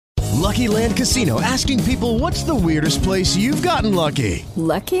Lucky Land Casino, asking people, what's the weirdest place you've gotten lucky?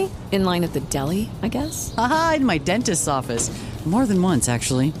 Lucky? In line at the deli, I guess? Aha, in my dentist's office. More than once,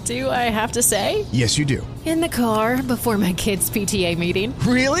 actually. Do I have to say? Yes, you do. In the car before my kids' PTA meeting.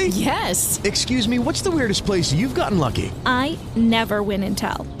 Really? Yes. Excuse me, what's the weirdest place you've gotten lucky? I never win and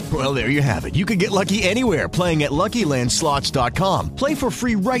tell. Well, there you have it. You can get lucky anywhere, playing at LuckyLandSlots.com. Play for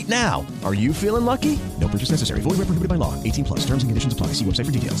free right now. Are you feeling lucky? No purchase necessary. Void where prohibited by law. 18 plus. Terms and conditions apply. See website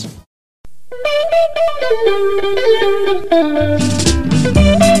for details.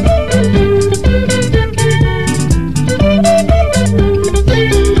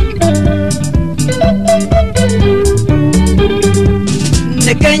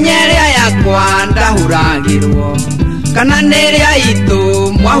 Nekenyeria yakwa ndahuragirwo kana neria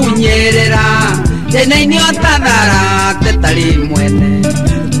itu mwahunyerera tenainio tathara tetari mwene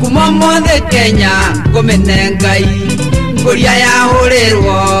kuma mothe Kenya ngomene Ngai nguria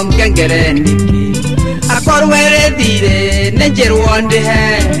yahurirwo ngengereniki akorwerethire nenjerwo ndihe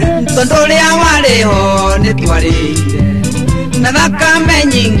tondu ria wariho nitwarire na thakame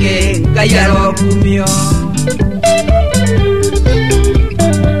nyingi Ngai arokumio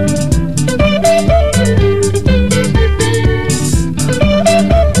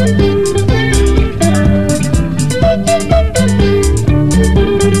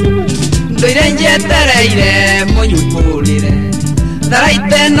njetereire munyumbulire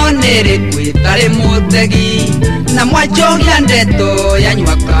tharaite no niri kwitari mutegi na mwajogia ndeto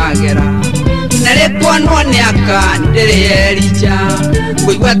yanywa kagera narikwonwo ni aka ndiri erija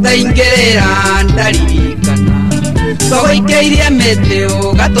kuigua taingirira ndaririkana twagoikeirie miti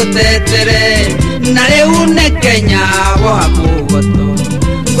ugatutetere na riu ni Kenya woha mugoto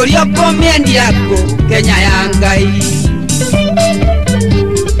ngurio komiendi aku Kenya ya Ngai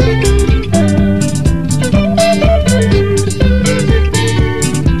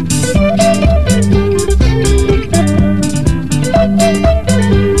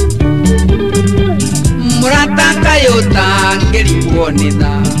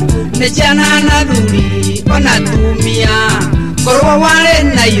ngirikuonitha nĩ ciana na thuri ona tumia korwo wale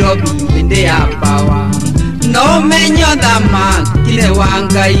Nairobi hĩndĩ ya pawa no menyo thamaki nĩ wa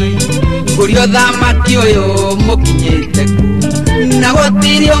Ngai ngurio thamaki ũyũ mũkinyĩte ku na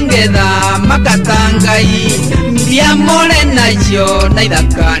gũtirĩ ũngĩtha makata Ngai mbia more nacio na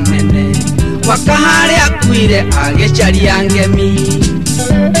ithaka nene waka harĩa akuire agĩcaria ngemi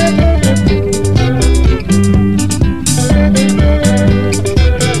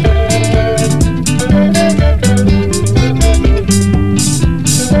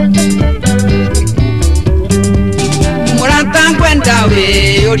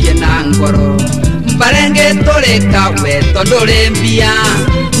ndawe urie na ngoro mbarenge toreka we tondore mbia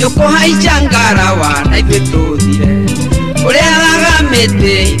nyukuhaica ngarawa na ithuĩ tũthire ũrĩa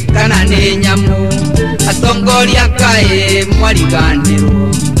ragamĩte kana nĩ nyamũ atongoria kaĩ mwariganĩrwo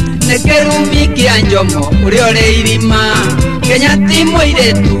nĩ kĩrumi kĩa njomo ũrĩa ũrĩ irima Kenya ti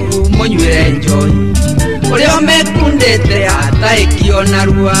mũirĩtu mũnyuĩre njohi ũrĩa ũmĩkundĩte hatarĩ kĩona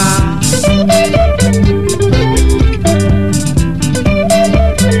rua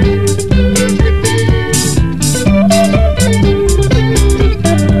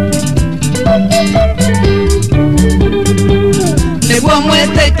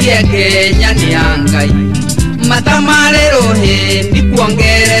mwĩtĩkie Kenya nĩ ya Ngai matamarĩrwo hĩndĩ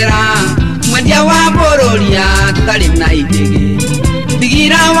kuongerera mwendia wa bũrũri atarĩ na igĩgĩ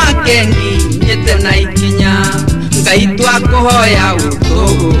thigira wake nginyĩte na ikinya Ngai twakũhoya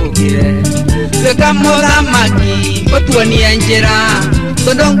ũtũgũkĩre twĩka mũthamaki ũtuonie njĩra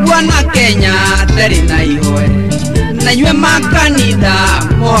tondũ nguona Kenya tarĩ na ihoe na inyuĩ makanitha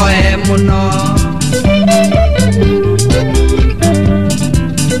mũhoe mũno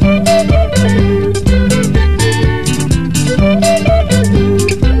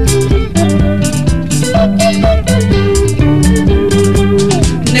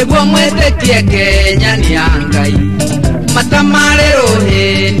nĩguo mwĩtĩkie Kenya nĩ ya Ngai matamarĩrwo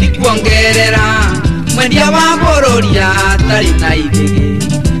hĩndĩ kuongerera mwendia wa bũrũri atarĩ na igĩgĩ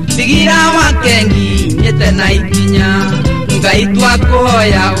thigira wake nginyĩte na ikinya Ngai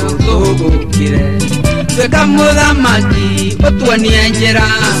twakũhoya ũtũgũkĩre twĩka mũthamaki ũtuonie njĩra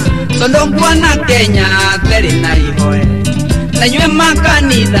tondũ nguona Kenya tarĩ na ihoe na inyuĩ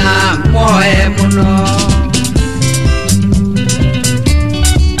makanitha mũhoe mũno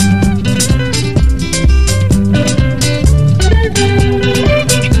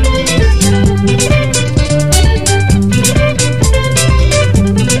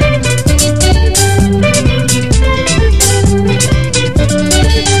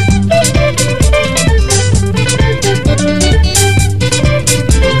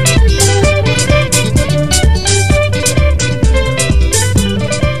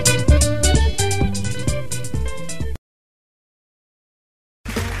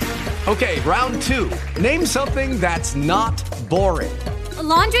Okay, round two. Name something that's not boring. A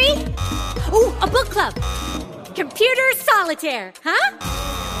laundry? Ooh, a book club. Computer solitaire, huh?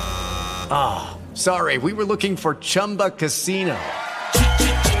 Ah, oh, sorry, we were looking for Chumba Casino.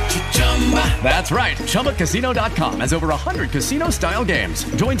 That's right, ChumbaCasino.com has over 100 casino-style games.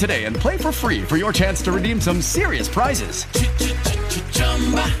 Join today and play for free for your chance to redeem some serious prizes.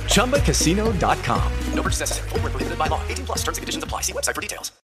 ChumbaCasino.com. No purchase necessary. Void where prohibited by law. 18+ terms and conditions apply. See website for details.